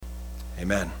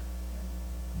Amen.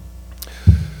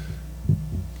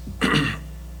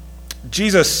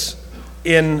 Jesus,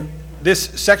 in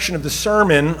this section of the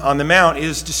Sermon on the Mount,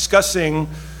 is discussing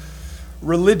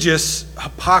religious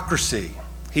hypocrisy.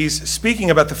 He's speaking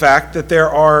about the fact that there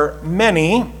are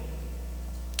many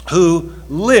who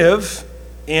live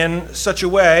in such a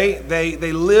way,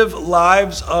 they live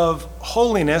lives of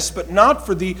holiness, but not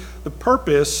for the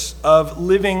purpose of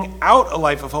living out a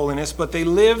life of holiness, but they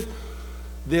live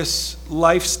this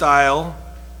lifestyle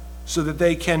so that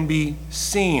they can be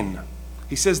seen.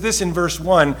 He says this in verse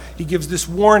 1. He gives this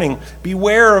warning: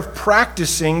 beware of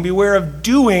practicing, beware of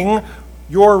doing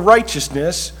your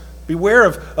righteousness, beware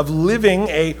of living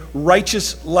a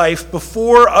righteous life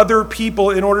before other people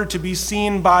in order to be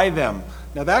seen by them.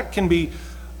 Now that can be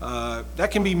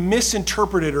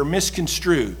misinterpreted or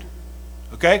misconstrued.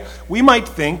 Okay? We might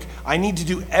think I need to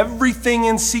do everything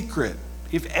in secret.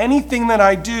 If anything that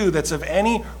I do that's of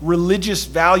any religious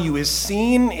value is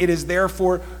seen, it is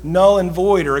therefore null and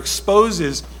void, or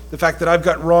exposes the fact that I've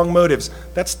got wrong motives.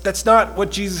 That's not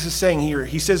what Jesus is saying here.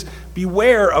 He says,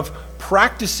 beware of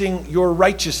practicing your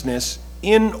righteousness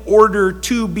in order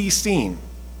to be seen.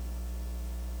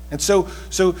 And so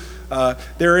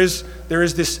there is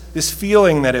this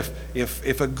feeling that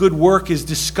if a good work is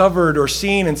discovered or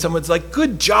seen and someone's like,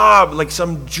 good job, like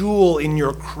some jewel in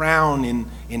your crown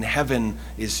in heaven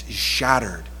is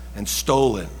shattered and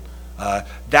stolen.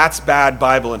 That's bad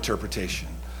Bible interpretation.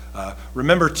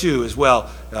 Remember too, as well,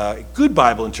 good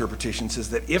Bible interpretation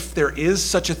says that if there is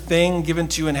such a thing given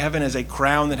to you in heaven as a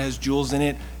crown that has jewels in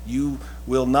it, you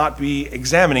will not be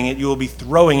examining it, you will be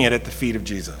throwing it at the feet of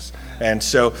Jesus. And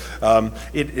so,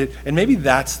 and maybe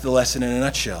that's the lesson in a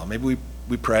nutshell. Maybe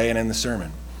we pray and end the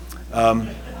sermon.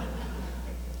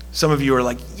 Some of you are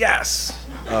like, yes.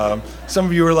 Some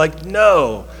of you are like,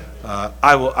 no.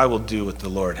 I will do what the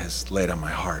Lord has laid on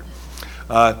my heart.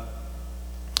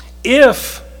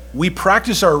 If we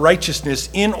practice our righteousness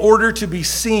in order to be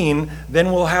seen,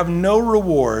 then we'll have no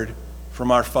reward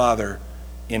from our Father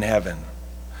in heaven.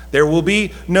 There will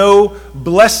be no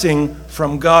blessing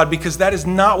from God, because that is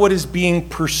not what is being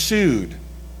pursued.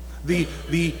 The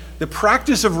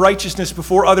practice of righteousness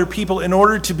before other people in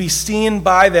order to be seen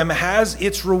by them has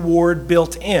its reward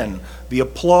built in. The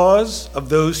applause of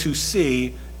those who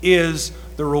see is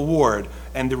the reward,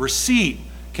 and the receipt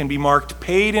can be marked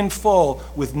paid in full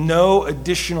with no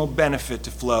additional benefit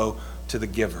to flow to the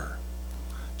giver.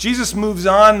 Jesus moves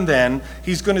on then.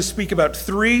 He's going to speak about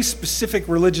 3 specific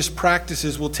religious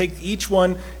practices. We'll take each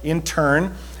one in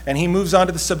turn, and he moves on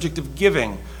to the subject of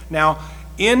giving. Now,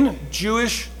 in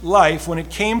Jewish life, when it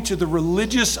came to the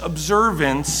religious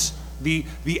observance, the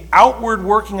outward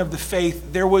working of the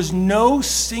faith, there was no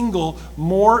single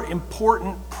more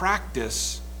important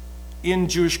practice in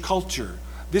Jewish culture.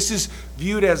 This is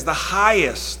viewed as the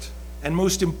highest and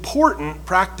most important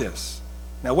practice.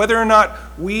 Now, whether or not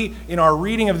we, in our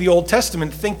reading of the Old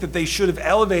Testament, think that they should have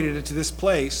elevated it to this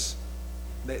place,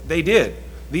 they did.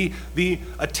 The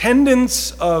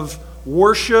attendance of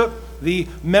worship, the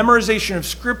memorization of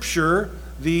Scripture,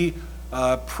 the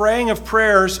praying of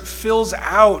prayers fills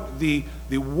out the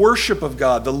worship of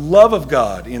God, the love of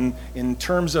God in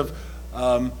terms of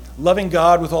loving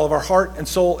God with all of our heart and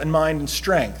soul and mind and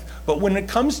strength. But when it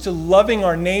comes to loving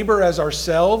our neighbor as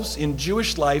ourselves in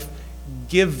Jewish life,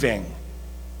 giving,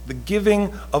 the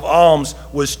giving of alms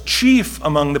was chief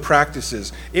among the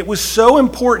practices. It was so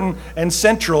important and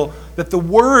central that the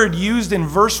word used in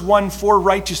verse 1 for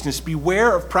righteousness,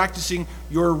 beware of practicing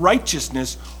your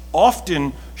righteousness,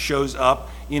 often shows up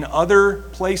in other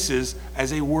places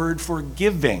as a word for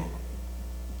giving.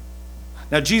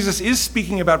 Now, Jesus is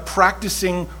speaking about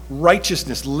practicing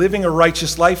righteousness, living a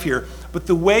righteous life here. But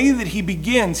the way that he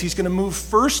begins, he's going to move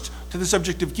first to the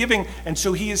subject of giving. And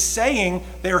so he is saying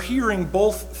they're hearing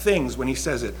both things when he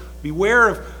says it.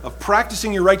 Beware of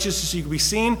practicing your righteousness so you can be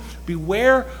seen.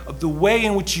 Beware of the way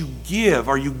in which you give.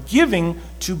 Are you giving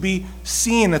to be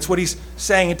seen? That's what he's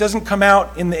saying. It doesn't come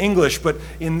out in the English, but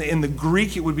in the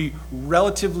Greek it would be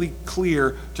relatively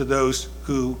clear to those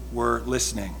who were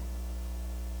listening.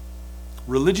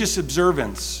 Religious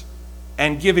observance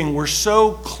and giving were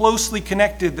so closely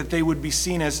connected that they would be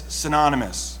seen as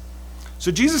synonymous.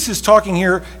 So Jesus is talking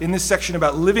here in this section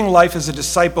about living life as a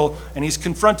disciple, and he's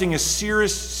confronting a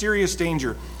serious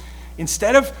danger.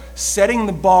 Instead of setting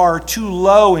the bar too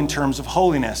low in terms of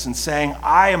holiness and saying,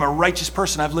 I am a righteous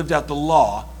person, I've lived out the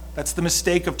law, that's the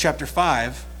mistake of chapter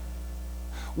 5,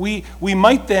 we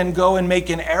might then go and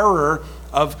make an error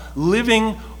of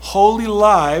living holy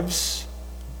lives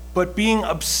but being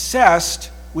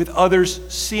obsessed with others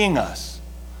seeing us.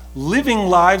 living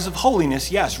lives of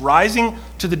holiness, yes, rising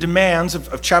to the demands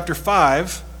of chapter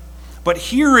 5, but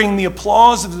hearing the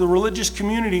applause of the religious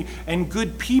community and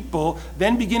good people,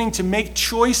 then beginning to make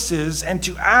choices and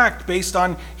to act based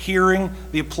on hearing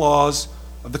the applause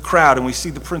of the crowd. And we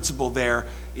see the principle there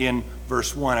in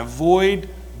verse 1. Avoid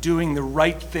doing the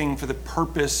right thing for the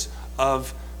purpose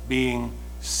of being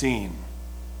seen.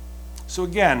 So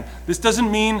again, this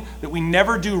doesn't mean that we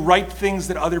never do right things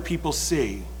that other people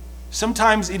see.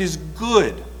 Sometimes it is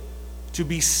good to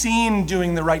be seen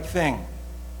doing the right thing.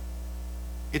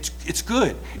 It's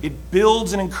good. It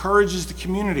builds and encourages the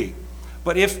community.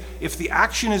 But if the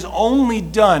action is only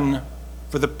done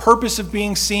for the purpose of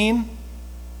being seen,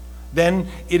 then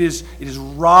it is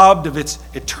robbed of its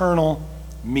eternal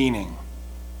meaning.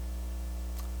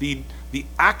 The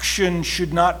action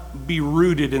should not be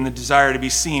rooted in the desire to be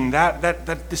seen.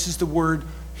 This is the word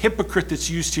hypocrite that's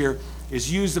used here,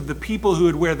 is used of the people who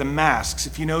would wear the masks.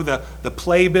 If you know the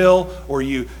playbill, or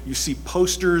you see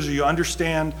posters, or you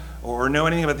understand or know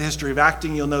anything about the history of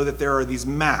acting, you'll know that there are these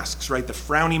masks, right? The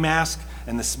frowny mask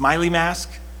and the smiley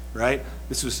mask, right?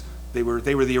 They were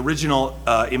the original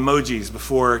emojis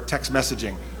before text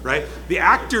messaging, right? The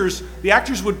actors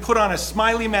would put on a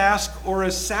smiley mask or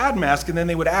a sad mask, and then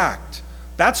they would act.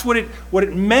 That's what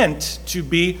it meant to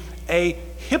be a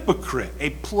hypocrite, a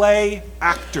play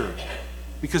actor,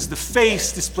 because the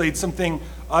face displayed something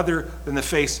other than the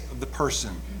face of the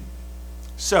person.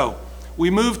 So we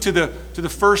move to the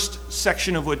first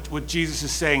section of what Jesus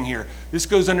is saying here. This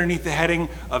goes underneath the heading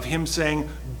of him saying,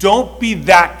 "Don't be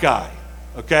that guy."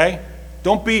 Okay?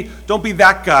 Don't be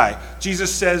that guy.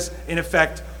 Jesus says, in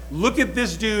effect, look at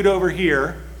this dude over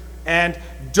here and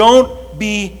don't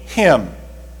be him.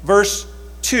 Verse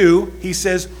 2, he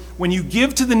says, "When you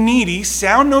give to the needy,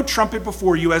 sound no trumpet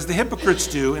before you, as the hypocrites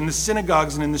do in the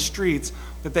synagogues and in the streets,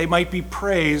 that they might be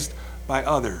praised by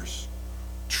others.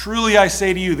 Truly I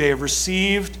say to you, they have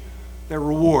received their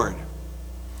reward."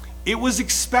 It was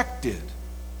expected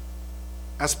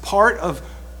as part of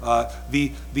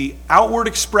the outward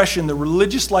expression, the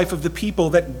religious life of the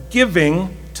people, that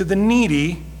giving to the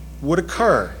needy would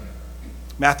occur.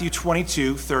 Matthew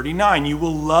 22:39, "You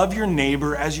will love your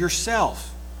neighbor as yourself."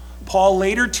 Paul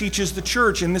later teaches the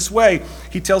church in this way.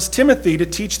 He tells Timothy to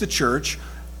teach the church,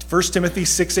 1 Timothy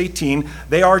 6:18,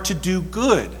 they are to do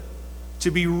good, to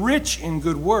be rich in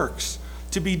good works,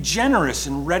 to be generous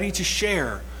and ready to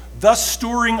share, thus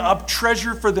storing up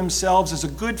treasure for themselves as a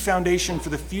good foundation for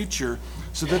the future,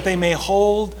 so that they may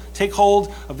take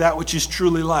hold of that which is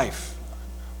truly life.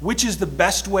 Which is the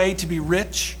best way to be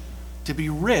rich? To be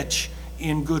rich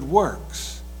in good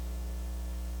works,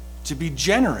 to be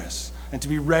generous, and to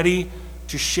be ready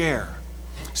to share.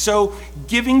 So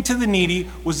giving to the needy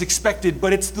was expected,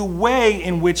 but it's the way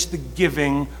in which the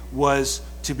giving was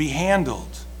to be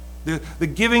handled. The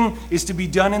giving is to be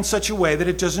done in such a way that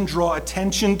it doesn't draw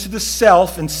attention to the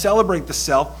self and celebrate the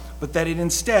self, but that it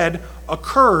instead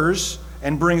occurs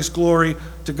and brings glory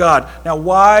to God. Now,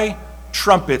 why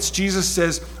trumpets? Jesus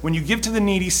says, when you give to the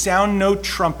needy, sound no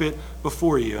trumpet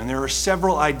before you. And there are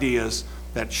several ideas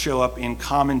that show up in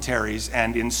commentaries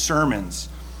and in sermons.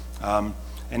 And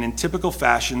in typical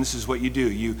fashion, this is what you do.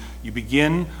 You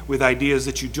begin with ideas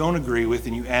that you don't agree with,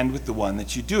 and you end with the one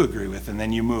that you do agree with, and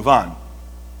then you move on.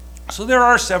 So there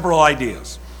are several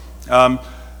ideas.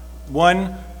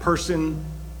 One person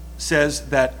says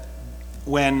that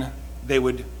when they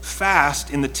would fast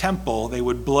in the temple, they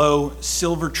would blow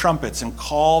silver trumpets and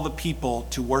call the people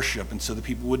to worship, and so the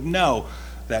people would know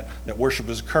that worship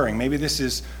was occurring. Maybe this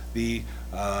is the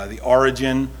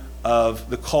origin of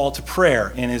the call to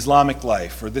prayer in Islamic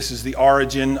life, or this is the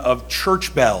origin of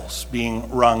church bells being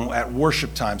rung at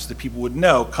worship time, so that people would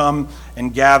know, come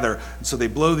and gather. And so they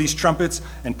blow these trumpets,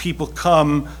 and people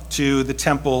come to the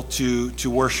temple to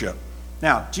worship.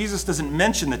 Now, Jesus doesn't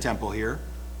mention the temple here.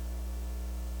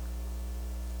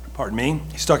 Pardon me.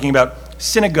 He's talking about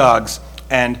synagogues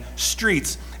and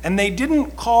streets. And they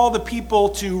didn't call the people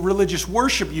to religious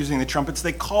worship using the trumpets.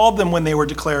 They called them when they were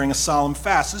declaring a solemn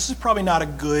fast. This is probably not a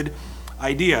good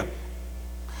idea.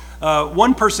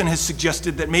 One person has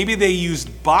suggested that maybe they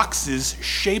used boxes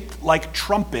shaped like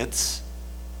trumpets,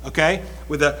 okay,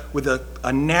 with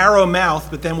a narrow mouth,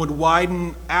 but then would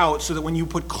widen out so that when you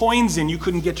put coins in, you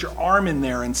couldn't get your arm in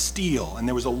there and steal. And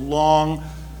there was a long...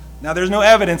 Now, there's no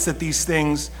evidence that these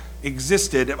things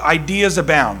existed. Ideas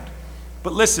abound.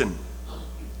 But listen,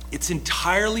 it's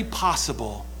entirely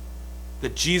possible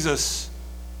that Jesus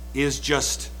is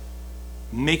just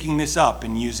making this up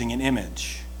and using an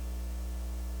image.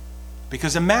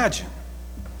 Because imagine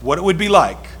what it would be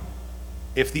like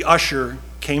if the usher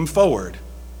came forward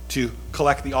to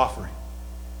collect the offering.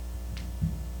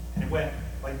 went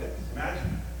like this.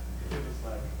 Imagine if it was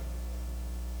like,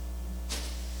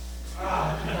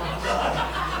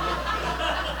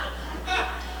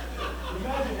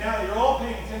 Imagine now you're all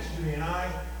paying attention to me and I.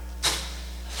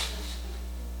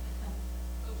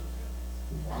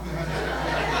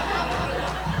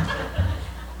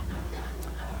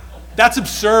 That's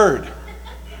absurd,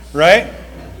 right?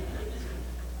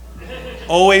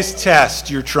 Always test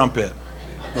your trumpet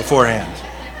beforehand.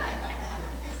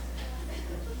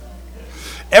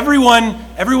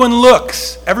 Everyone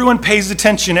looks. Everyone pays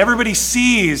attention. Everybody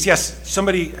sees. Yes,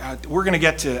 somebody. We're going to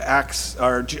get to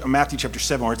Matthew chapter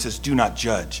 7 where it says, "Do not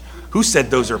judge." Who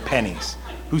said those are pennies?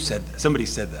 Who said that? Somebody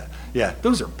said that. Yeah,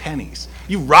 those are pennies.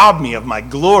 You robbed me of my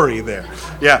glory there.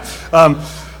 Yeah.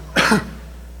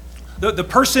 The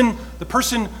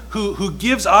person who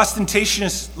gives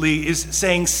ostentatiously is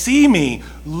saying, "See me,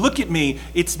 look at me.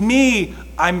 It's me.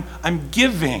 I'm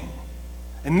giving."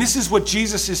 And this is what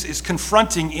Jesus is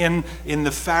confronting in the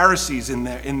Pharisees, in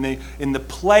the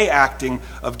play acting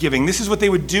of giving. This is what they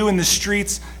would do in the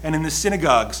streets and in the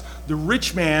synagogues. The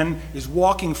rich man is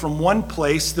walking from one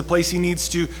place, the place he needs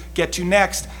to get to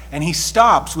next, and he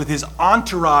stops with his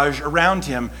entourage around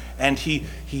him, and he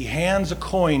hands a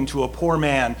coin to a poor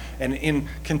man. And in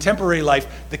contemporary life,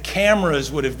 the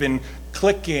cameras would have been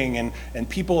clicking, and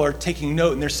people are taking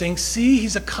note, and they're saying, "See,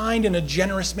 he's a kind and a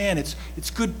generous man." It's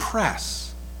good press.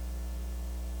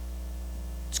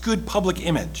 It's good public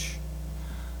image.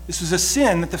 This was a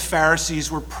sin that the Pharisees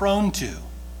were prone to.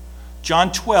 John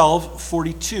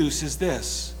 12:42 says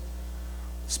this.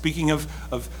 Speaking of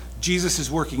Jesus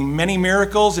is working many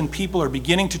miracles and people are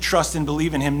beginning to trust and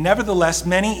believe in him. Nevertheless,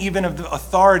 many even of the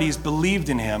authorities believed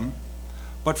in him.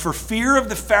 But for fear of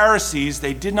the Pharisees,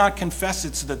 they did not confess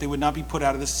it so that they would not be put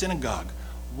out of the synagogue.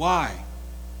 Why?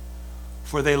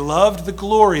 For they loved the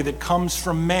glory that comes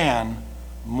from man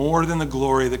more than the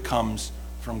glory that comes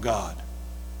from God.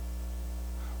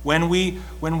 When we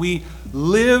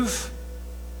live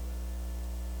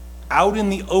out in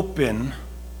the open,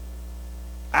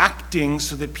 acting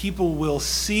so that people will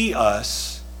see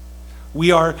us, we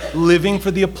are living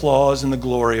for the applause and the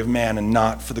glory of man and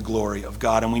not for the glory of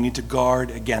God, and we need to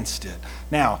guard against it.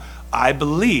 Now, I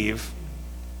believe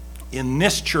in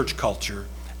this church culture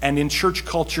and in church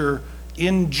culture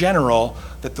in general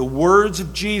that the words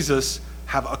of Jesus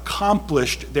have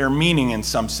accomplished their meaning in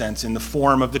some sense in the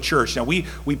form of the church. Now, we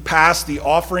pass the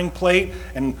offering plate,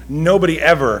 and nobody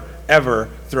ever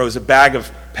throws a bag of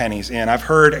pennies in. I've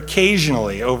heard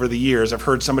occasionally over the years, I've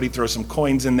heard somebody throw some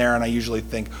coins in there, and I usually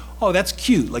think, oh, that's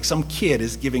cute, like some kid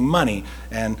is giving money.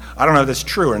 And I don't know if that's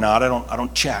true or not. I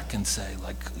don't check and say,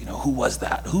 like, who was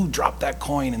that? Who dropped that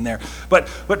coin in there? But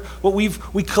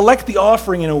we collect the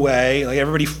offering in a way, like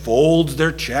everybody folds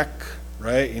their check,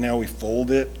 right? We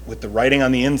fold it with the writing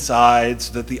on the inside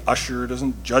so that the usher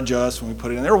doesn't judge us when we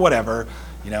put it in there or whatever.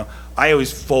 I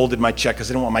always folded my check because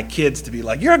I didn't want my kids to be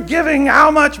like, "You're giving how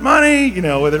much money?"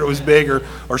 Whether it was big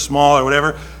or small or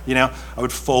whatever. I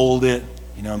would fold it,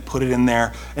 and put it in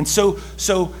there. And so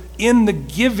in the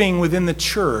giving within the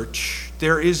church,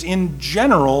 there is in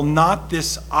general not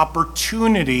this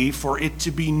opportunity for it to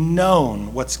be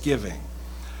known what's giving.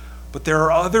 But there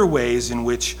are other ways in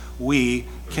which we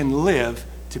can live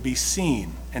to be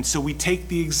seen. And so we take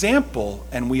the example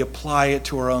and we apply it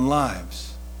to our own lives.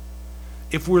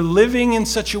 If we're living in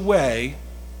such a way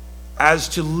as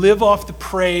to live off the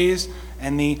praise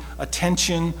and the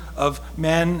attention of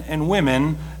men and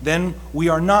women, then we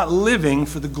are not living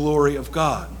for the glory of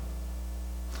God.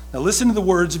 Now listen to the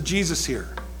words of Jesus here.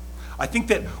 I think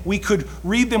that we could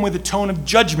read them with a tone of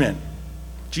judgment.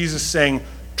 Jesus saying,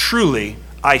 "Truly,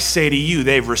 I say to you,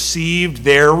 they've received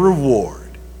their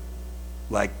reward,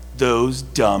 like those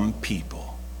dumb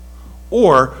people."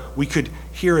 Or we could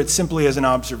hear it simply as an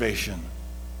observation.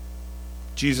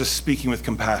 Jesus speaking with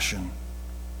compassion.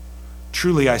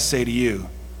 "Truly, I say to you,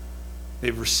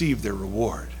 they've received their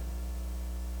reward."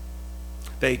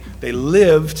 They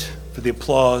lived for the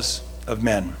applause of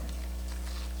men.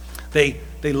 They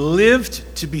lived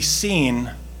to be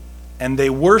seen, and they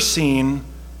were seen,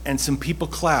 and some people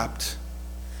clapped.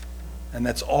 And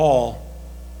that's all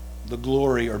the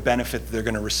glory or benefit that they're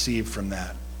going to receive from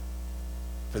that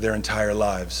for their entire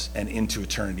lives and into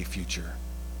eternity future.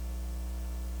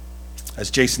 As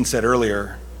Jason said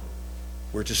earlier,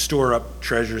 we're to store up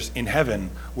treasures in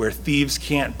heaven where thieves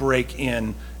can't break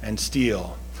in and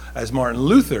steal. As Martin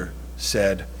Luther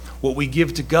said, what we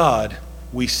give to God,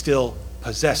 we still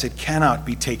possess. It cannot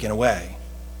be taken away.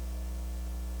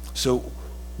 So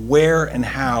where and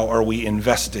how are we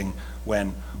investing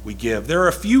when we give? There are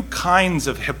a few kinds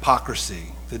of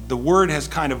hypocrisy The word has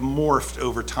kind of morphed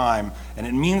over time, and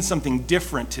it means something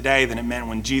different today than it meant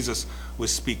when Jesus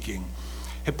was speaking.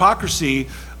 Hypocrisy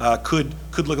could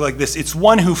look like this. It's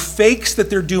one who fakes that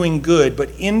they're doing good, but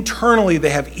internally they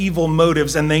have evil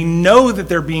motives, and they know that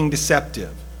they're being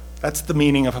deceptive. That's the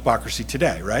meaning of hypocrisy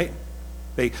today, right?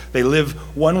 They live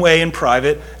one way in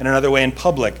private and another way in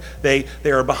public. They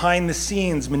are behind the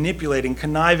scenes manipulating,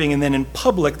 conniving, and then in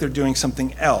public they're doing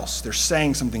something else. They're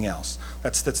saying something else.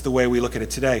 That's the way we look at it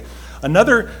today.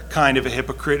 Another kind of a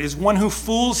hypocrite is one who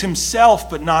fools himself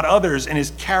but not others and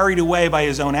is carried away by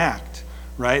his own act,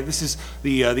 right? This is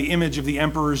the image of the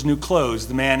emperor's new clothes,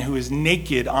 the man who is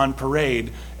naked on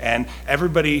parade, and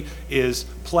everybody is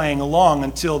playing along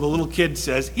until the little kid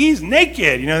says, he's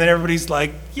naked, then everybody's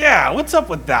like, yeah, what's up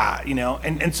with that,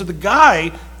 And so the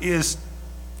guy is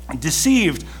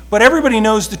deceived, but everybody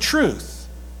knows the truth.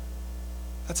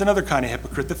 That's another kind of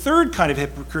hypocrite. The third kind of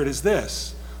hypocrite is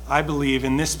this, I believe,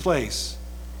 in this place.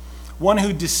 One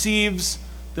who deceives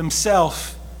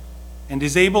themselves and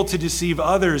is able to deceive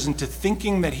others into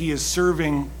thinking that he is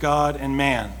serving God and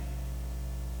man.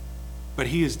 But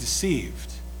he is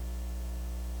deceived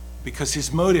because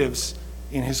his motives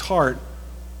in his heart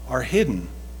are hidden.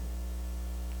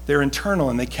 They're internal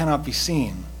and they cannot be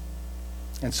seen.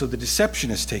 And so the deception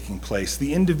is taking place.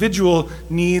 The individual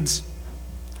needs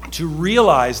to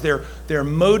realize their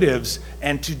motives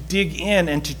and to dig in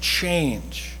and to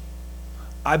change.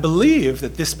 I believe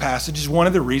that this passage is one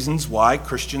of the reasons why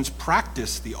Christians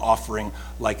practice the offering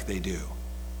like they do.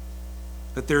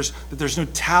 That there's no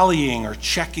tallying or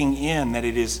checking in, that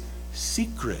it is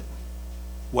secret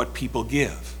what people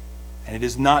give. And it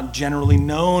is not generally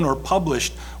known or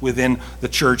published within the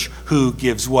church who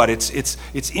gives what.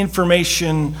 It's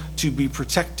information to be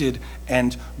protected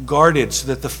and guarded so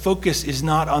that the focus is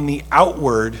not on the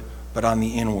outward, but on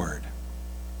the inward.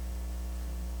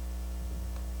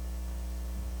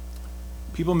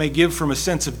 People may give from a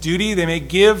sense of duty. They may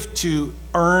give to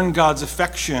earn God's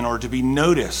affection or to be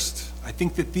noticed. I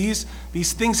think that these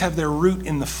things have their root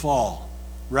in the fall,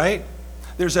 right?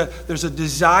 There's a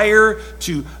desire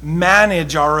to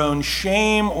manage our own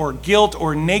shame or guilt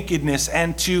or nakedness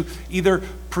and to either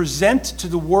present to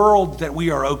the world that we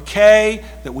are okay,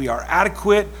 that we are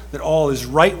adequate, that all is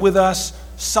right with us,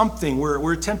 something.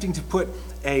 We're attempting to put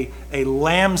a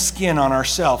lamb skin on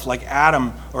ourselves like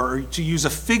Adam, or to use a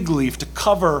fig leaf to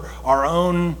cover our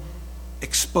own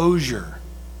exposure.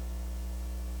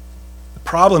 The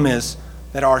problem is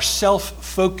that our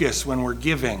self-focus when we're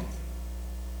giving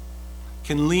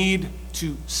can lead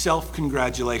to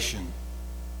self-congratulation.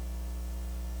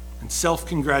 And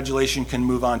self-congratulation can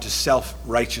move on to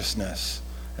self-righteousness.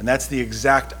 And that's the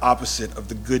exact opposite of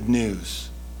the good news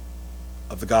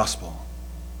of the gospel.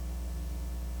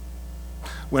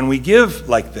 When we give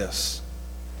like this,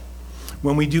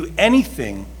 when we do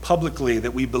anything publicly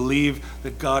that we believe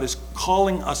that God is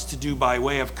calling us to do by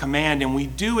way of command, and we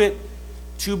do it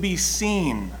to be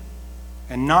seen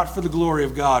and not for the glory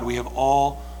of God, we have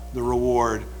all the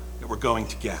reward that we're going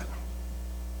to get.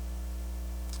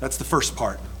 That's the first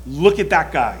part. Look at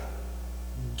that guy.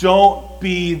 Don't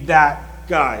be that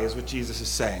guy, is what Jesus is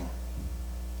saying.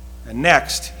 And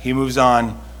next, he moves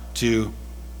on to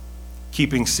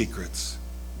keeping secrets.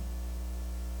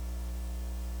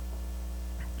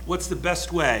 What's the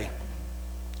best way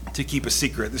to keep a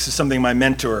secret? This is something my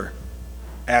mentor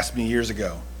asked me years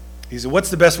ago. He said, what's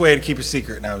the best way to keep a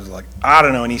secret? And I was like, I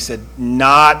don't know. And he said,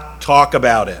 not talk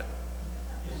about it.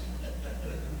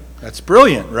 That's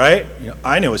brilliant, right?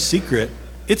 I know a secret.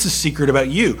 It's a secret about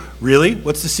you. Really?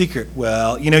 What's the secret?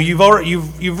 Well,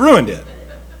 you've ruined it.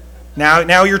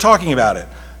 Now you're talking about it.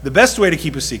 The best way to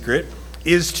keep a secret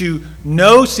is to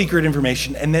know secret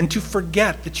information and then to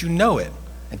forget that you know it,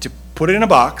 and to put it in a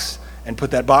box and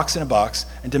put that box in a box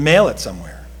and to mail it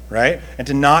somewhere. Right? And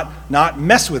to not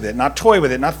mess with it, not toy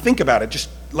with it, not think about it, just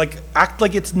act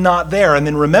like it's not there, and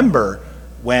then remember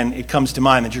when it comes to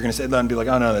mind that you're going to say and be like,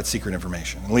 oh no, that's secret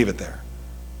information, and leave it there.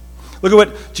 Look at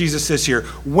what Jesus says here.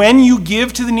 When you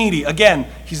give to the needy, again,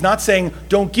 he's not saying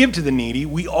don't give to the needy.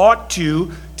 We ought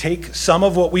to take some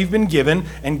of what we've been given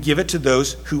and give it to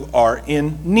those who are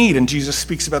in need. And Jesus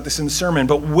speaks about this in the sermon.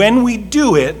 But when we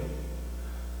do it,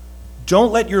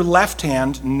 don't let your left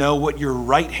hand know what your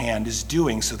right hand is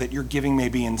doing, so that your giving may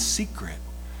be in secret.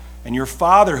 And your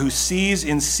Father who sees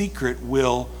in secret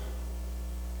will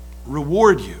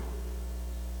reward you.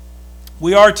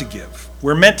 We are to give.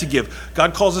 We're meant to give.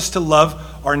 God calls us to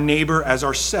love our neighbor as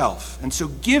ourselves. And so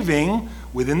giving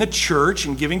within the church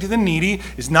and giving to the needy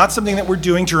is not something that we're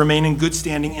doing to remain in good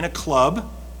standing in a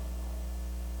club.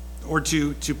 or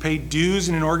to pay dues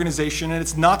in an organization, and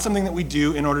it's not something that we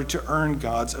do in order to earn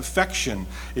God's affection.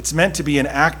 It's meant to be an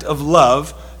act of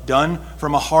love done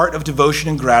from a heart of devotion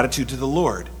and gratitude to the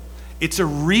Lord. It's a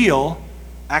real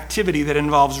activity that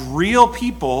involves real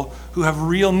people who have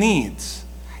real needs.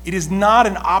 It is not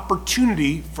an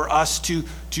opportunity for us to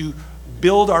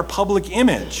build our public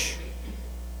image,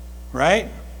 right?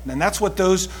 And that's what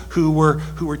those who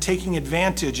were taking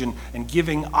advantage and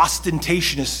giving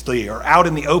ostentatiously or out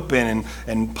in the open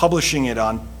and publishing it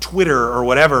on Twitter or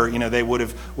whatever, they would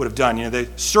have done. They're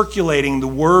circulating the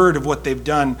word of what they've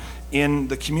done in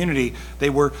the community. They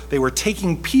were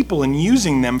taking people and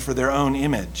using them for their own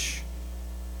image.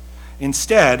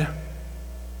 Instead,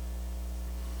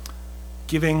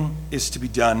 giving is to be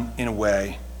done in a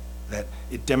way that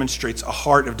it demonstrates a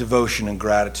heart of devotion and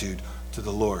gratitude to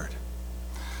the Lord.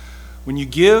 When you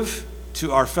give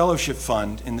to our fellowship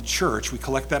fund in the church, we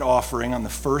collect that offering on the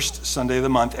first Sunday of the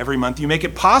month, every month. You make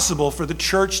it possible for the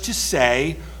church to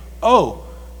say, oh,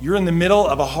 you're in the middle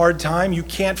of a hard time, you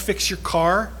can't fix your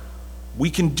car, we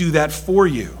can do that for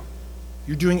you.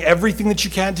 You're doing everything that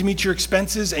you can to meet your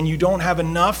expenses and you don't have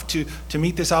enough to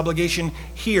meet this obligation.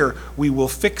 Here, we will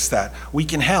fix that. We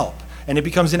can help. And it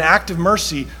becomes an act of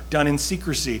mercy done in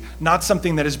secrecy, not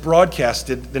something that is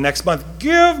broadcasted the next month.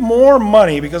 Give more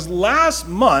money because last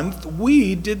month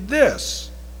we did this.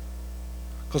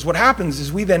 Because what happens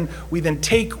is we then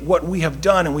take what we have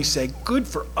done and we say, good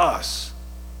for us.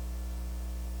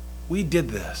 We did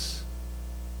this.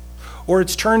 Or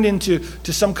it's turned into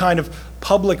some kind of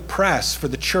public press for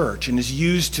the church and is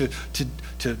used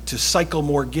to cycle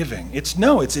more giving. It's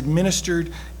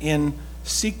administered in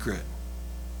secret,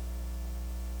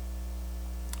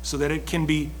 so that it can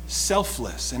be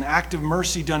selfless, an act of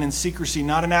mercy done in secrecy,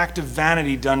 not an act of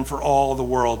vanity done for all the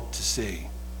world to see.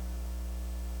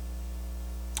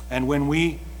 And when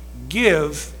we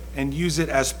give and use it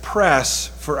as press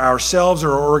for ourselves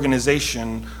or our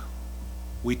organization,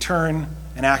 we turn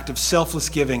an act of selfless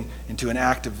giving into an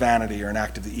act of vanity or an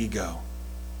act of the ego.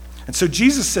 And so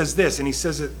Jesus says this, and he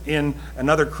says it in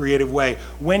another creative way.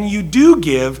 When you do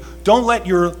give, don't let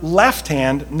your left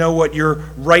hand know what your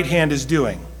right hand is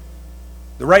doing.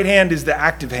 The right hand is the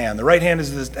active hand. The right hand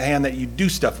is the hand that you do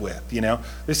stuff with,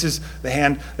 This is the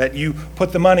hand that you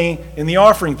put the money in the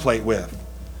offering plate with.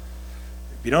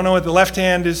 If you don't know what the left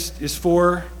hand is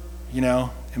for,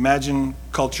 imagine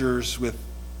cultures with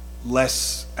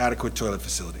less adequate toilet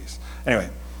facilities. Anyway,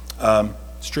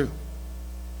 it's true.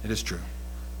 It is true.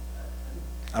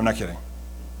 I'm not kidding.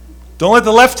 Don't let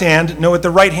the left hand know what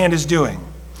the right hand is doing.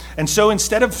 And so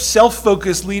instead of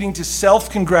self-focus leading to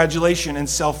self-congratulation and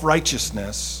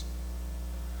self-righteousness,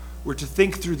 we're to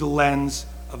think through the lens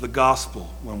of the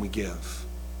gospel when we give.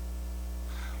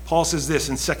 Paul says this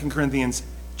in 2 Corinthians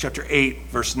chapter 8,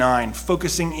 verse 9,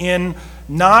 focusing in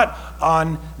not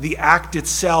on the act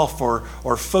itself or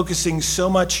focusing so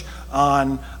much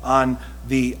on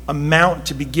the amount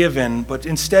to be given, but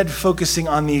instead focusing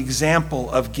on the example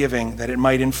of giving, that it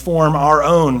might inform our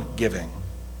own giving.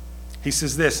 He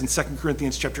says this in 2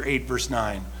 Corinthians chapter 8, verse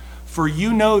 9, for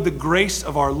you know the grace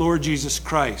of our Lord Jesus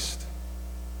Christ,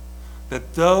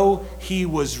 that though he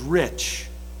was rich,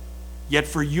 yet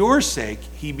for your sake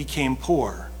he became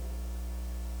poor,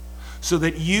 so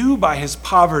that you by his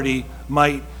poverty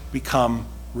might become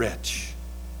rich.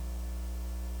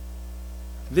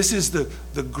 This is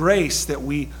the grace that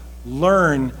we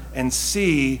learn and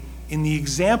see in the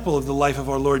example of the life of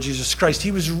our Lord Jesus Christ.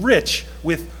 He was rich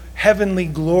with heavenly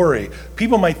glory.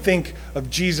 People might think of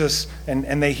Jesus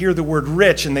and they hear the word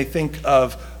rich and they think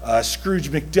of Scrooge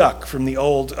McDuck from the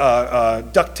old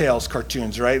DuckTales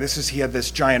cartoons, right? He had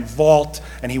this giant vault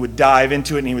and he would dive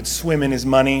into it and he would swim in his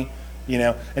money,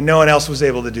 and no one else was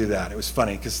able to do that. It was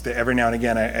funny because every now and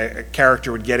again a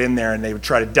character would get in there and they would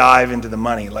try to dive into the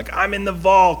money, like I'm in the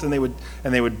vault, and they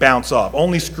would bounce off.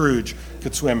 Only Scrooge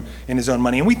could swim in his own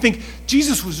money. And we think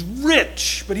Jesus was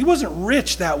rich, but he wasn't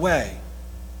rich that way.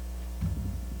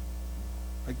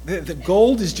 The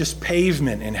gold is just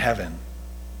pavement in heaven.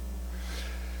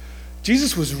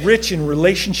 Jesus was rich in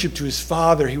relationship to his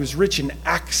Father. He was rich in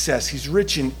access. He's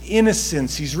rich in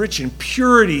innocence. He's rich in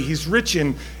purity. He's rich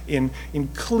in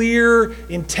clear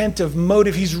intent of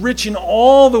motive. He's rich in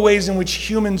all the ways in which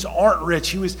humans aren't rich.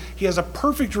 He has a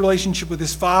perfect relationship with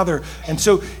his Father. And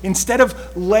so instead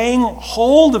of laying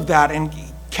hold of that and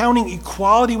counting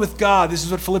equality with God, this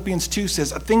is what Philippians 2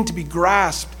 says, a thing to be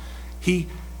grasped, he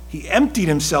emptied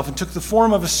himself and took the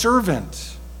form of a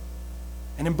servant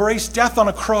and embraced death on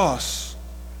a cross.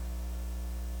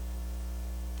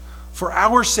 For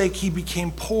our sake, he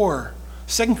became poor,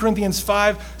 2 Corinthians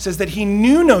 5 says that he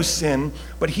knew no sin,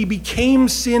 but he became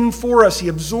sin for us. He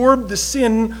absorbed the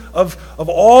sin of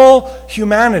all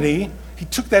humanity. He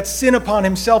took that sin upon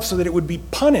himself so that it would be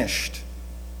punished,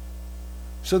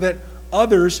 so that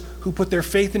others who put their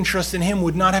faith and trust in him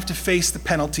would not have to face the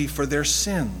penalty for their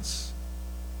sins.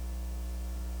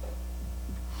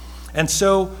 And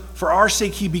so, for our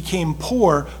sake, he became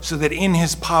poor so that in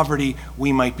his poverty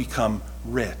we might become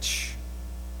rich.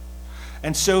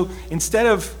 And so, instead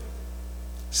of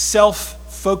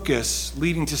self-focus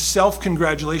leading to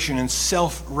self-congratulation and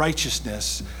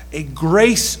self-righteousness, a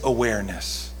grace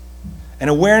awareness, an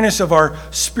awareness of our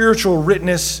spiritual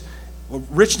richness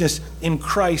in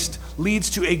Christ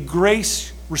leads to a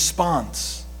grace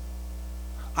response.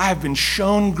 I have been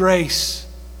shown grace.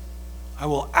 I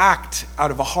will act out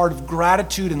of a heart of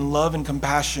gratitude and love and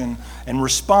compassion and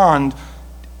respond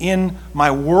in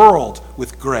my world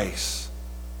with grace.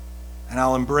 And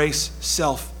I'll embrace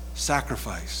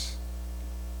self-sacrifice.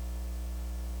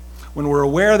 When we're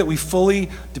aware that we fully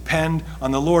depend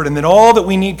on the Lord and that all that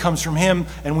we need comes from him,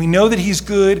 and we know that he's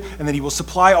good and that he will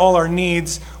supply all our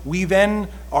needs, we then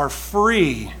are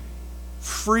freed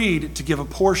to give a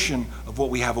portion of what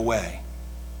we have away.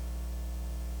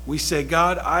 We say,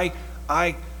 God,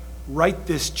 I write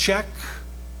this check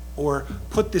or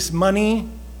put this money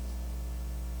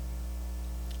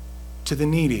to the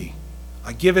needy.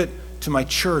 I give it to my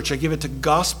church. I give it to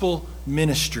gospel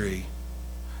ministry.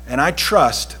 And I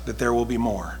trust that there will be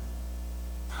more.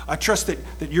 I trust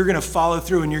that you're going to follow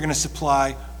through and you're going to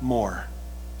supply more.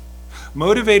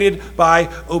 Motivated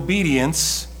by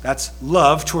obedience, that's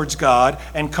love towards God,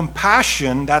 and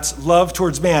compassion, that's love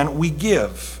towards man, we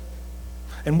give.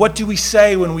 And what do we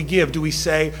say when we give? Do we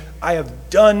say, I have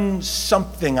done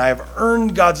something, I have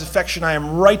earned God's affection, I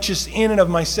am righteous in and of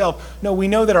myself? No, we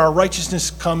know that our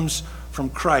righteousness comes from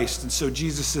Christ. And so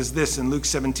Jesus says this in Luke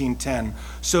 17:10.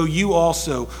 So you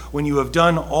also, when you have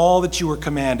done all that you were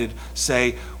commanded,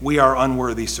 say, we are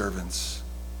unworthy servants.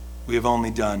 We have only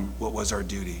done what was our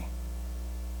duty.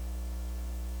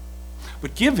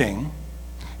 But giving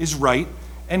is right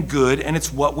and good, and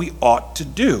it's what we ought to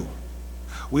do.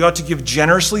 We ought to give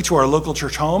generously to our local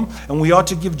church home, and we ought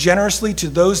to give generously to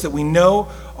those that we know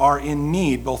are in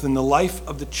need, both in the life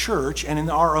of the church and in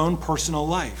our own personal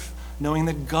life, knowing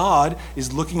that God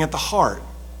is looking at the heart.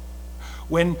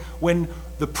 When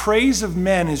the praise of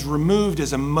men is removed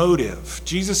as a motive,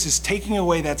 Jesus is taking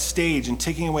away that stage and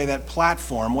taking away that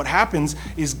platform. What happens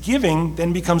is giving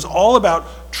then becomes all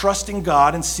about trusting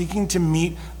God and seeking to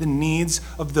meet the needs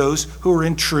of those who are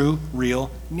in true,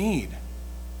 real need.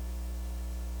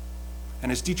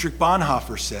 And as Dietrich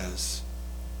Bonhoeffer says,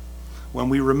 when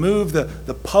we remove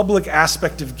the public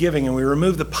aspect of giving and we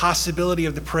remove the possibility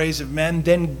of the praise of men,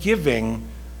 then giving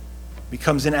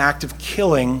becomes an act of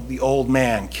killing the old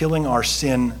man, killing our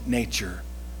sin nature,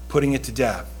 putting it to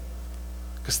death.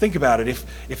 Because think about it,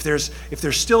 if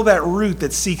there's still that root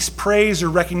that seeks praise or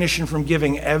recognition from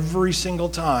giving every single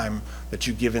time that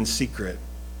you give in secret,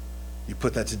 you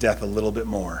put that to death a little bit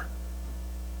more.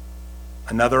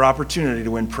 Another opportunity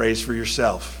to win praise for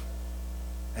yourself.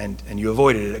 And you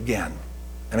avoided it again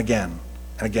and again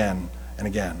and again and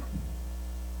again.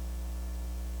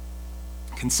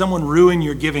 Can someone ruin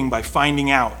your giving by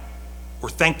finding out or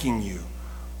thanking you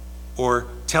or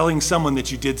telling someone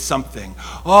that you did something?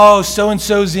 Oh,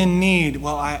 so-and-so's in need.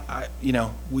 Well,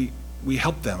 we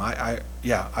help them.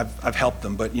 I've helped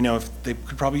them, but if they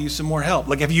could probably use some more help.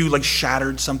 Like, have you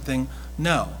shattered something?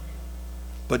 No.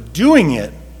 But doing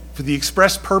it for the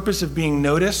express purpose of being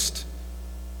noticed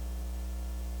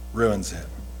ruins it.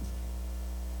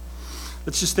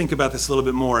 Let's just think about this a little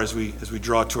bit more as we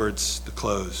draw towards the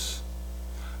close.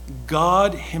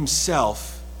 God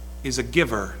himself is a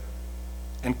giver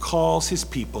and calls his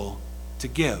people to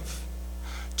give.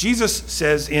 Jesus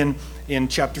says in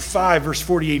chapter 5, verse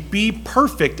 48, be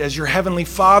perfect as your heavenly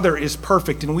Father is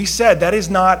perfect. And we said that is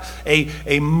not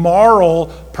a moral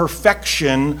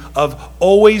perfection of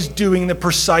always doing the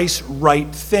precise right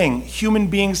thing. Human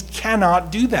beings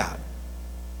cannot do that.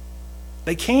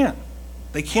 They can't.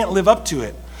 They can't live up to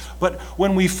it. But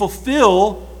when we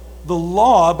fulfill the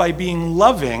law by being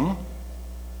loving,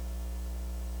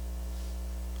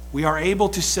 we are able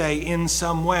to say in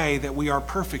some way that we are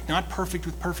perfect. Not perfect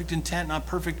with perfect intent, not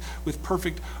perfect with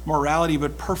perfect morality,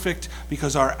 but perfect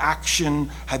because our action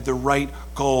had the right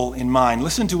goal in mind.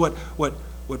 Listen to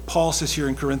what Paul says here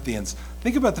in Corinthians.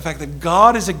 Think about the fact that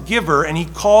God is a giver and he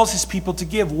calls his people to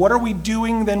give. What are we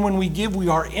doing then when we give? We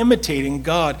are imitating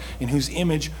God in whose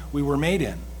image we were made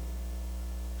in.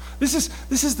 This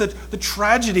is the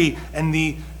tragedy and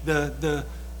the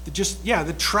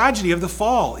tragedy of the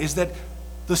fall is that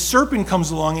the serpent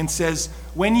comes along and says,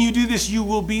 when you do this, you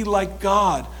will be like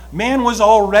God. Man was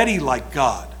already like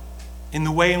God in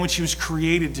the way in which he was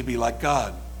created to be like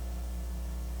God.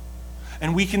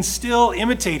 And we can still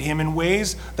imitate him in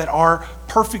ways that are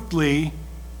perfectly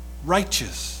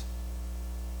righteous.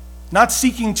 Not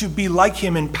seeking to be like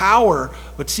him in power,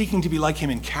 but seeking to be like him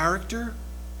in character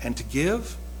and to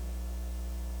give.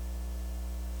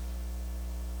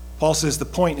 Paul says the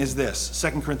point is this,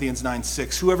 2 Corinthians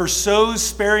 9:6, whoever sows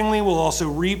sparingly will also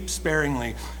reap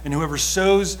sparingly, and whoever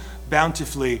sows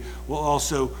bountifully will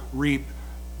also reap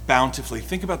bountifully.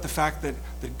 Think about the fact that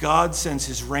God sends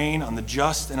his rain on the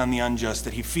just and on the unjust,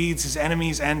 that he feeds his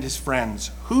enemies and his friends.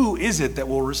 Who is it that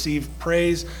will receive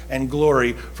praise and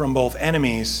glory from both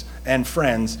enemies and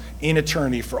friends in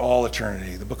eternity for all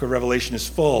eternity? The book of Revelation is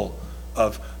full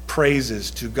of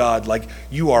praises to God, like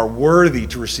you are worthy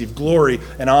to receive glory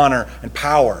and honor and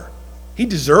power. He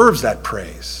deserves that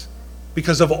praise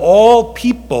because of all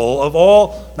people, of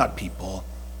all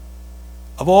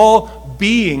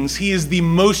beings, he is the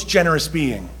most generous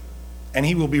being, and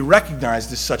he will be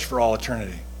recognized as such for all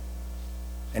eternity.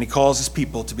 And he calls his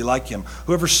people to be like him.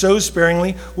 Whoever sows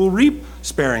sparingly will reap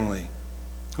sparingly.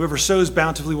 Whoever sows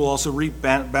bountifully will also reap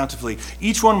bountifully.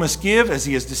 Each one must give as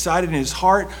he has decided in his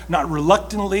heart, not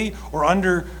reluctantly or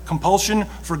under compulsion,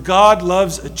 for God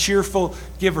loves a cheerful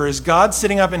giver. Is God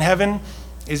sitting up in heaven?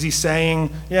 Is he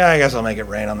saying, yeah, I guess I'll make it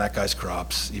rain on that guy's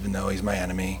crops, even though he's my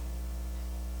enemy?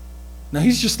 No,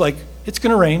 he's just like, it's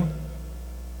going to rain.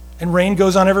 And rain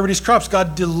goes on everybody's crops.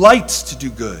 God delights to do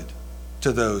good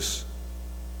to those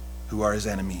who are his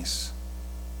enemies.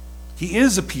 He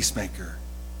is a peacemaker.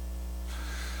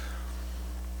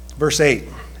 Verse 8,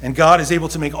 and God is able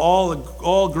to make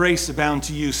all grace abound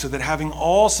to you, so that having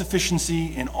all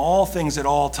sufficiency in all things at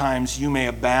all times, you may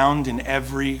abound in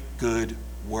every good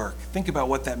work. Think about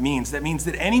what that means. That means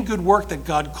that any good work that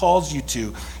God calls you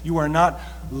to, you are not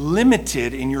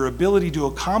limited in your ability to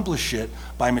accomplish it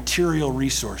by material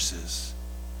resources.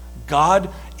 God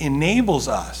enables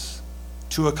us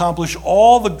to accomplish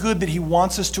all the good that he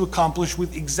wants us to accomplish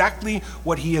with exactly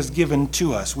what he has given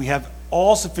to us. We have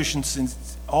all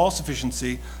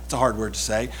sufficiency, it's a hard word to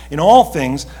say, in all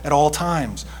things at all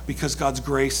times, because God's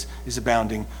grace is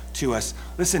abounding to us.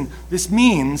 Listen, this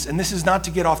means, and this is not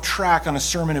to get off track on a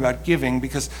sermon about giving,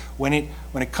 because when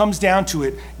it comes down to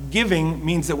it, giving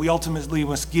means that we ultimately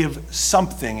must give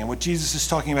something. And what Jesus is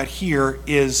talking about here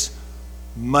is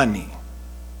money.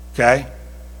 Okay?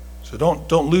 So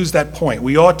don't lose that point.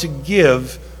 We ought to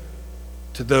give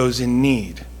to those in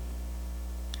need.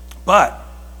 But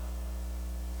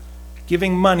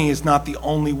giving money is not the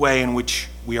only way in which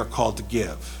we are called to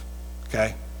give.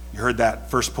 Okay? You heard that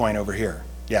first point over here.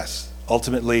 Yes.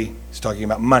 Ultimately, he's talking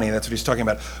about money. That's what he's talking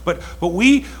about. But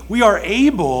we are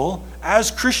able, as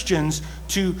Christians,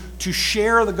 to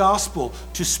share the gospel,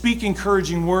 to speak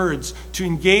encouraging words, to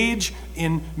engage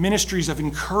in ministries of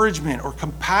encouragement or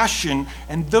compassion.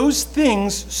 And those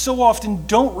things so often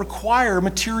don't require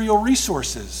material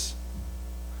resources.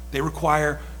 They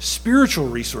require spiritual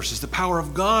resources, the power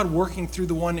of God working through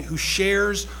the one who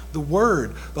shares the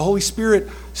word, the Holy Spirit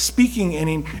speaking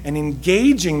and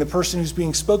engaging the person who's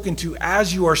being spoken to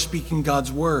as you are speaking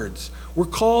God's words. We're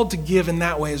called to give in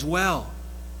that way as well.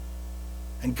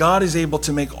 And God is able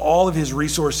to make all of his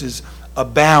resources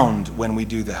abound when we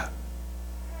do that.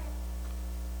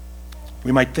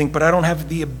 We might think, but I don't have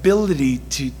the ability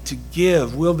to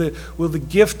give. Will the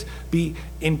gift be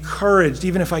encouraged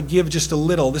even if I give just a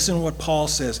little? Listen to what Paul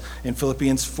says in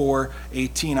Philippians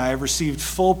 4:18. I have received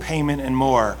full payment and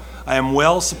more. I am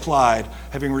well supplied,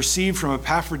 having received from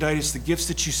Epaphroditus the gifts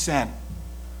that you sent,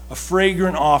 a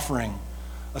fragrant offering,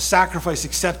 a sacrifice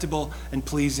acceptable and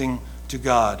pleasing to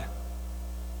God.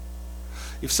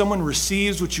 If someone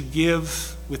receives what you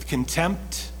give with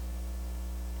contempt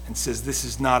and says, this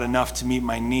is not enough to meet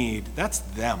my need, that's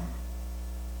them.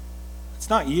 It's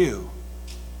not you.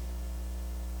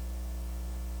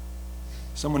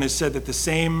 Someone has said that the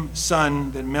same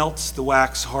sun that melts the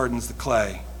wax hardens the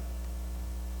clay.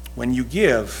 When you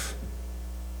give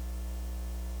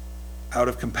out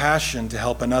of compassion to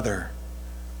help another,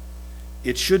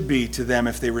 it should be to them,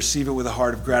 if they receive it with a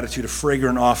heart of gratitude, a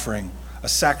fragrant offering, a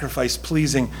sacrifice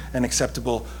pleasing and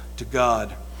acceptable to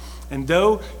God. And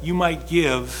though you might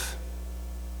give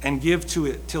and give to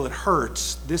it till it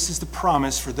hurts, this is the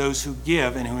promise for those who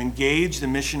give and who engage the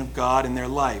mission of God in their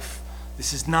life.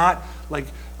 This is not like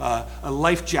a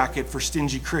life jacket for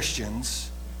stingy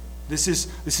Christians. This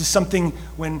is something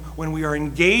when we are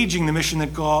engaging the mission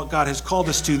that God has called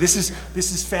us to. This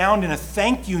is found in a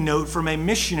thank you note from a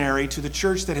missionary to the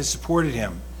church that has supported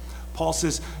him. Paul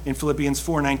says in Philippians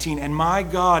 4:19, and my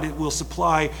God, it will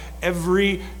supply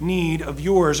every need of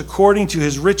yours according to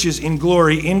his riches in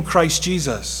glory in Christ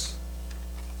Jesus.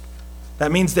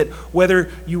 That means that whether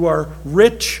you are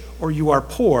rich or you are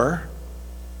poor,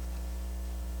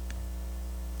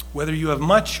 whether you have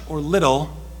much or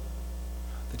little,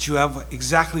 that you have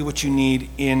exactly what you need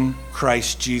in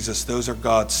Christ Jesus. Those are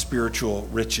God's spiritual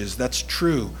riches. That's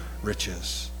true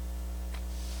riches.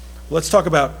 Let's talk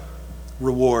about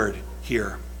reward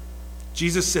here.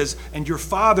 Jesus says, and your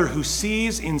Father who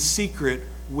sees in secret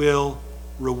will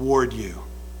reward you.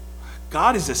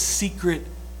 God is a secret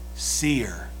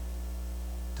seer.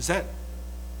 Does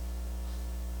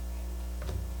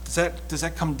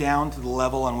that come down to the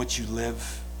level on which you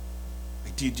live?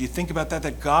 Do you think about that?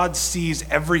 That God sees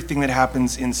everything that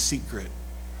happens in secret.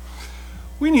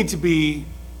 We need to be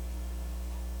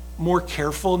more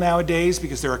careful nowadays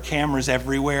because there are cameras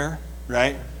everywhere,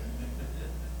 right?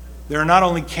 There are not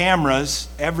only cameras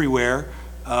everywhere,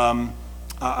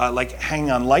 like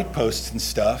hanging on light posts and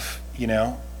stuff,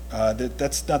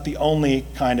 that's not the only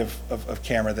kind of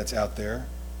camera that's out there.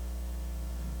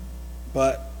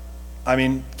 But,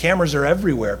 cameras are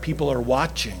everywhere. People are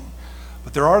watching.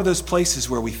 But there are those places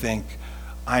where we think,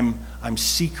 I'm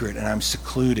secret and I'm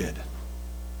secluded.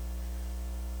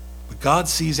 But God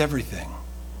sees everything.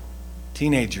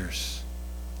 Teenagers,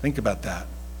 think about that.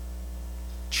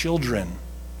 Children,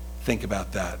 think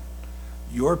about that.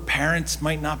 Your parents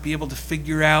might not be able to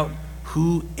figure out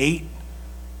who ate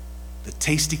the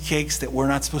tasty cakes that were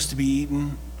not supposed to be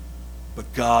eaten,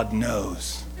 but God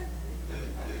knows.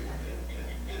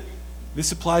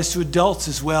 This applies to adults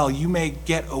as well. You may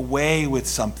get away with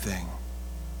something.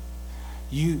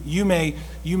 You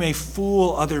may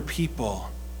fool other people,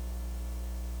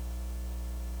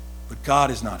 but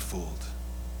God is not fooled.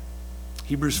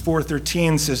 Hebrews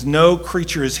 4:13 says, no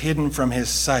creature is hidden from his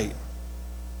sight.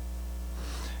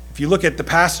 If you look at the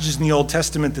passages in the Old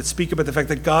Testament that speak about the fact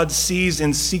that God sees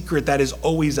in secret, that is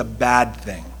always a bad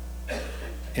thing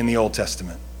in the Old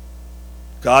Testament.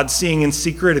 God seeing in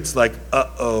secret, it's like,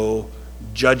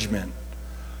 judgment.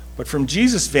 But from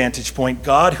Jesus' vantage point,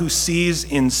 God who sees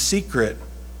in secret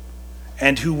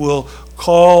and who will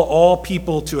call all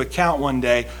people to account one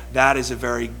day, that is a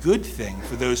very good thing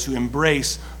for those who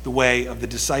embrace the way of the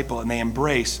disciple and they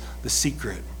embrace the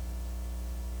secret.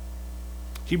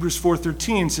 Hebrews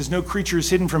 4:13 says, no creature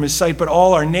is hidden from his sight, but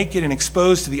all are naked and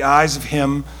exposed to the eyes of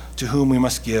him to whom we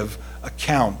must give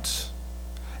account.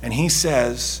 And he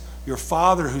says, your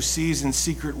Father who sees in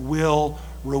secret will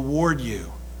reward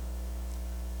you.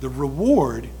 The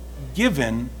reward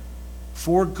given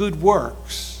for good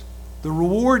works, the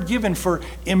reward given for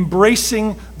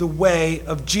embracing the way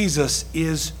of Jesus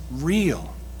is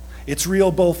real. It's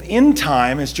real both in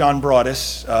time, as John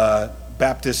Broadus,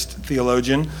 Baptist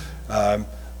theologian,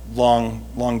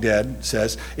 long dead,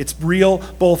 says. It's real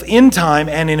both in time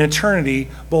and in eternity,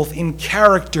 both in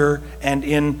character and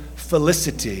in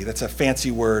felicity. That's a fancy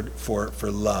word for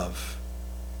love.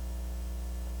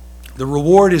 The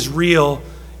reward is real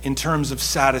in terms of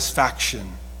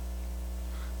satisfaction.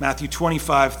 Matthew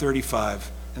 25:35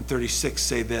 and 36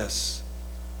 say this,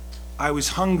 I was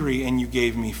hungry and you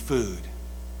gave me food.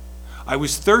 I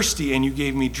was thirsty and you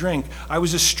gave me drink. I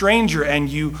was a stranger and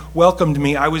you welcomed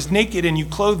me. I was naked and you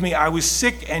clothed me. I was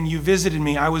sick and you visited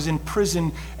me. I was in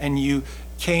prison and you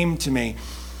came to me.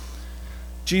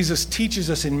 Jesus teaches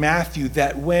us in Matthew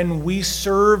that when we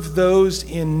serve those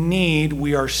in need,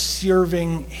 we are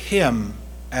serving him,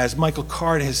 as Michael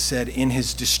Card has said, in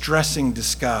his distressing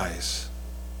disguise.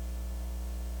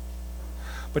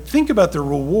 But think about the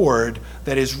reward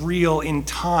that is real in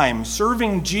time.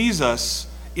 Serving Jesus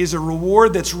is a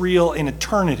reward that's real in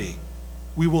eternity.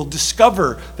 We will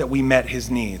discover that we met his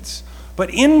needs. But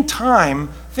in time,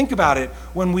 think about it,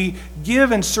 when we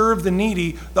give and serve the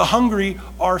needy, the hungry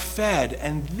are fed,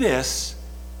 and this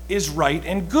is right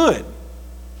and good.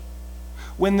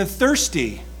 When the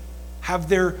thirsty have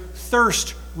their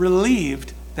thirst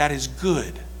relieved, that is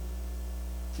good.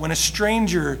 When a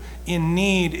stranger in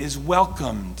need is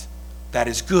welcomed, that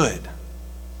is good.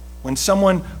 When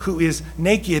someone who is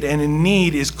naked and in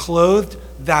need is clothed,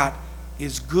 that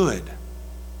is good.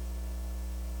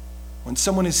 When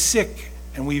someone is sick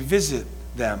and we visit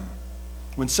them,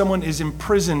 when someone is in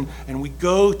prison and we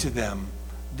go to them,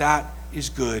 that is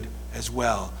good as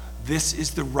well. This is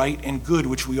the right and good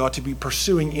which we ought to be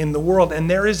pursuing in the world. And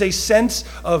there is a sense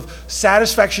of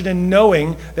satisfaction in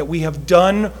knowing that we have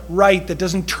done right, that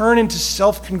doesn't turn into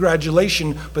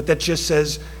self-congratulation, but that just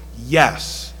says,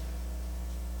 yes,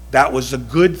 that was a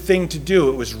good thing to do.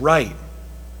 It was right.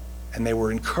 And they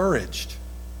were encouraged.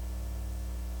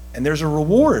 And there's a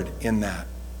reward in that.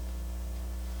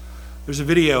 There's a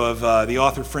video of the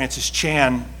author Francis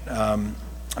Chan.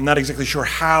 I'm not exactly sure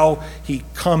how he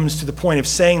comes to the point of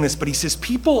saying this, but he says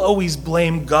people always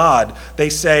blame God. They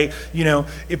say,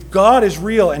 if God is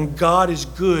real and God is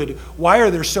good, why are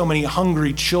there so many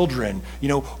hungry children?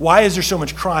 Why is there so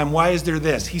much crime? Why is there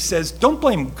this? He says, don't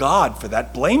blame God for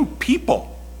that. Blame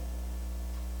people.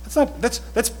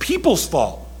 That's people's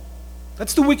fault.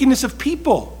 That's the wickedness of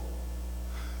people.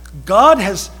 God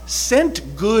has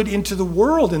sent good into the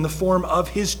world in the form of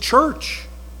his church.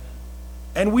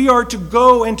 And we are to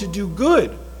go and to do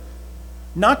good.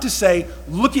 Not to say,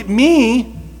 look at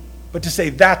me, but to say,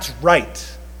 that's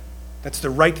right. That's the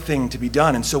right thing to be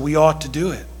done, and so we ought to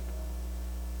do it.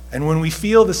 And when we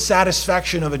feel the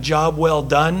satisfaction of a job well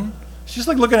done, it's just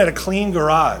like looking at a clean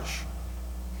garage,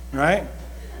 right?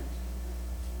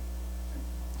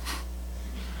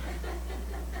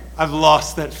 I've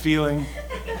lost that feeling.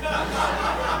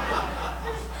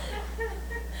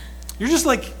 You're just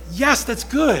like, yes, that's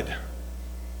good.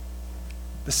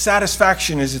 The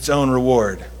satisfaction is its own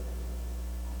reward.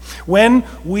 When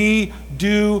we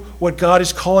do what God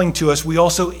is calling to us, we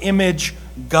also image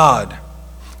God.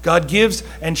 God gives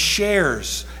and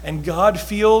shares, and God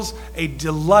feels a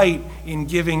delight in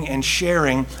giving and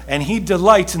sharing, and he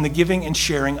delights in the giving and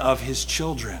sharing of his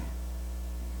children.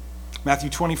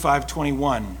 Matthew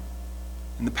 25:21,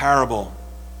 in the parable,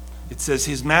 it says,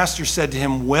 his master said to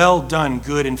him, well done,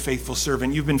 good and faithful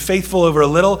servant. You've been faithful over a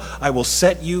little. I will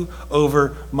set you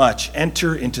over much.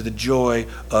 Enter into the joy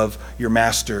of your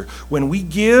master. When we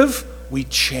give, we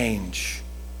change.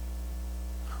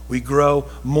 We grow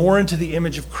more into the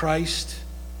image of Christ,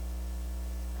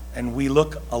 and we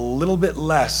look a little bit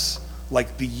less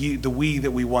like the we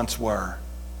that we once were.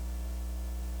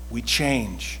 We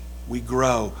change. We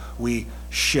grow. We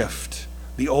shift.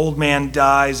 The old man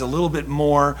dies a little bit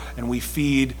more, and we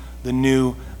feed the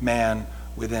new man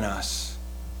within us.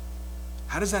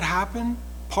 How does that happen?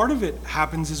 Part of it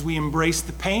happens as we embrace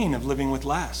the pain of living with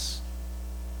less.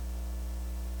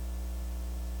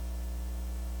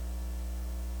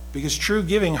 Because true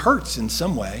giving hurts in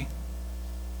some way,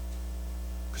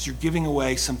 because you're giving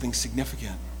away something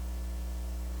significant.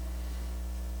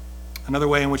 Another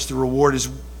way in which the reward is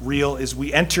real is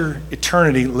we enter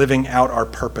eternity living out our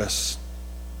purpose.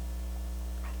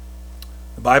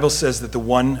 The Bible says that the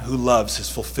one who loves has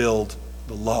fulfilled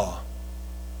the law.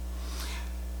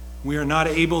 We are not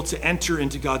able to enter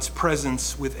into God's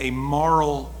presence with a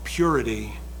moral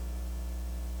purity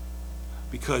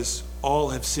because all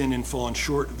have sinned and fallen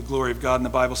short of the glory of God. And the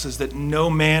Bible says that no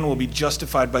man will be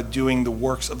justified by doing the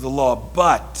works of the law,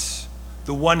 but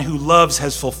the one who loves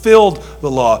has fulfilled the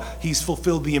law. He's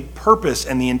fulfilled the purpose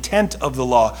and the intent of the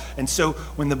law. And so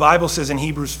when the Bible says in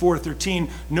Hebrews 4:13,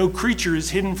 no creature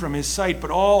is hidden from his sight, but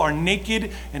all are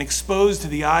naked and exposed to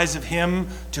the eyes of him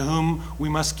to whom we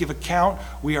must give account,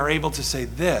 we are able to say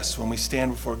this when we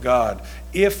stand before God.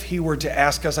 If he were to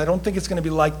ask us, I don't think it's going to be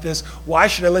like this, why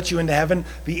should I let you into heaven?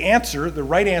 The answer, the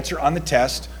right answer on the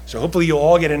test, so hopefully you'll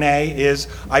all get an A, is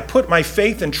I put my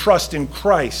faith and trust in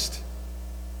Christ.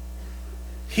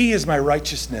 He is my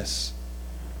righteousness.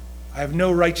 I have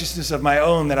no righteousness of my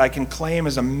own that I can claim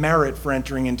as a merit for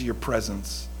entering into your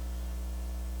presence.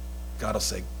 God will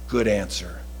say, good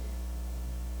answer.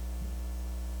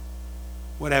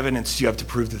 What evidence do you have to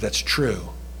prove that that's true?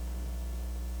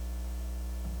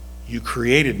 You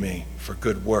created me for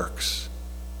good works,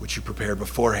 which you prepared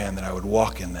beforehand that I would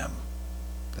walk in them.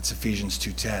 That's Ephesians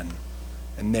 2:10.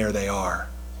 And there they are.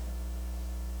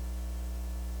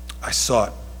 I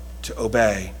sought to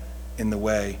obey in the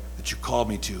way that you called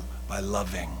me to by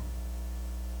loving,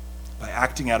 by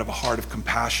acting out of a heart of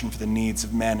compassion for the needs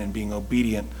of men and being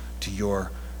obedient to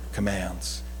your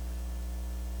commands.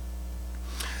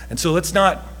 And so let's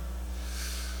not,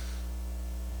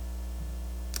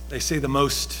 they say the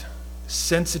most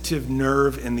sensitive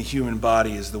nerve in the human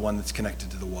body is the one that's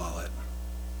connected to the wallet.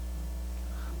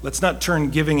 Let's not turn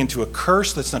giving into a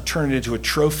curse. Let's not turn it into a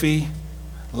trophy.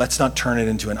 Let's not turn it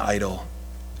into an idol.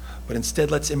 But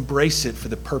instead, let's embrace it for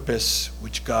the purpose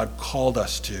which God called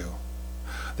us to,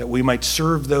 that we might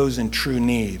serve those in true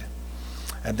need,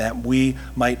 and that we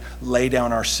might lay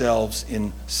down ourselves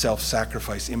in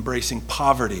self-sacrifice, embracing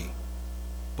poverty,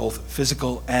 both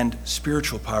physical and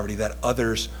spiritual poverty, that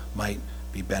others might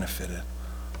be benefited.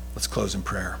 Let's close in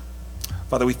prayer.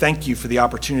 Father, we thank you for the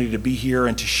opportunity to be here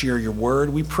and to share your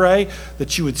word. We pray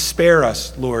that you would spare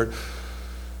us, Lord,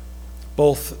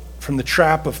 both from the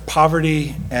trap of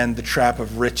poverty and the trap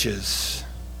of riches.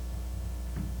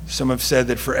 Some have said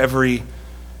that for every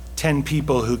 10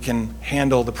 people who can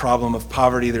handle the problem of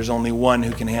poverty, there's only one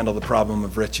who can handle the problem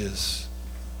of riches.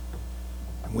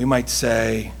 And we might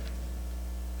say,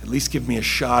 at least give me a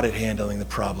shot at handling the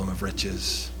problem of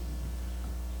riches.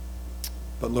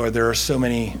 But Lord, there are so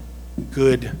many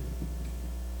good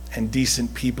and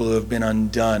decent people who have been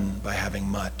undone by having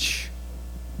much.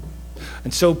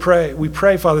 And so we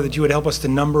pray, Father, that you would help us to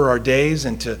number our days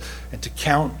and to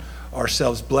count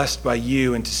ourselves blessed by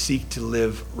you and to seek to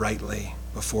live rightly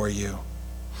before you.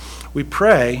 We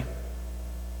pray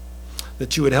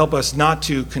that you would help us not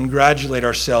to congratulate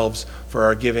ourselves for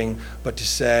our giving, but to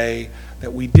say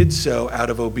that we did so out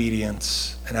of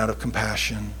obedience and out of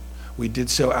compassion. We did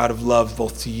so out of love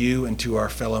both to you and to our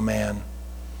fellow man.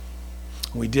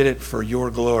 We did it for your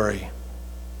glory,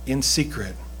 in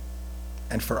secret,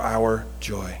 and for our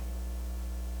joy.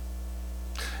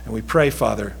 And we pray,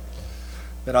 Father,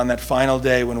 that on that final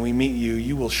day when we meet you,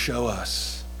 you will show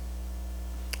us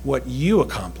what you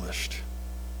accomplished,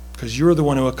 because you're the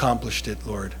one who accomplished it,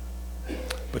 Lord,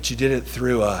 but you did it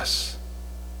through us.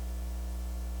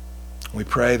 We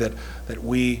pray that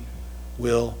we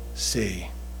will see,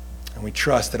 and we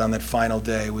trust that on that final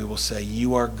day we will say,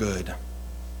 you are good,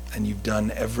 and you've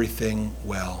done everything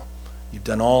well. You've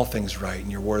done all things right,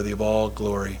 and you're worthy of all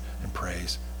glory and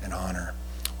praise and honor.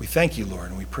 We thank you, Lord,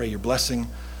 and we pray your blessing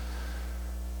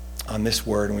on this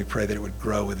word, and we pray that it would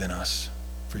grow within us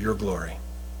for your glory.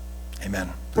 Amen.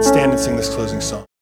 Let's stand and sing this closing song.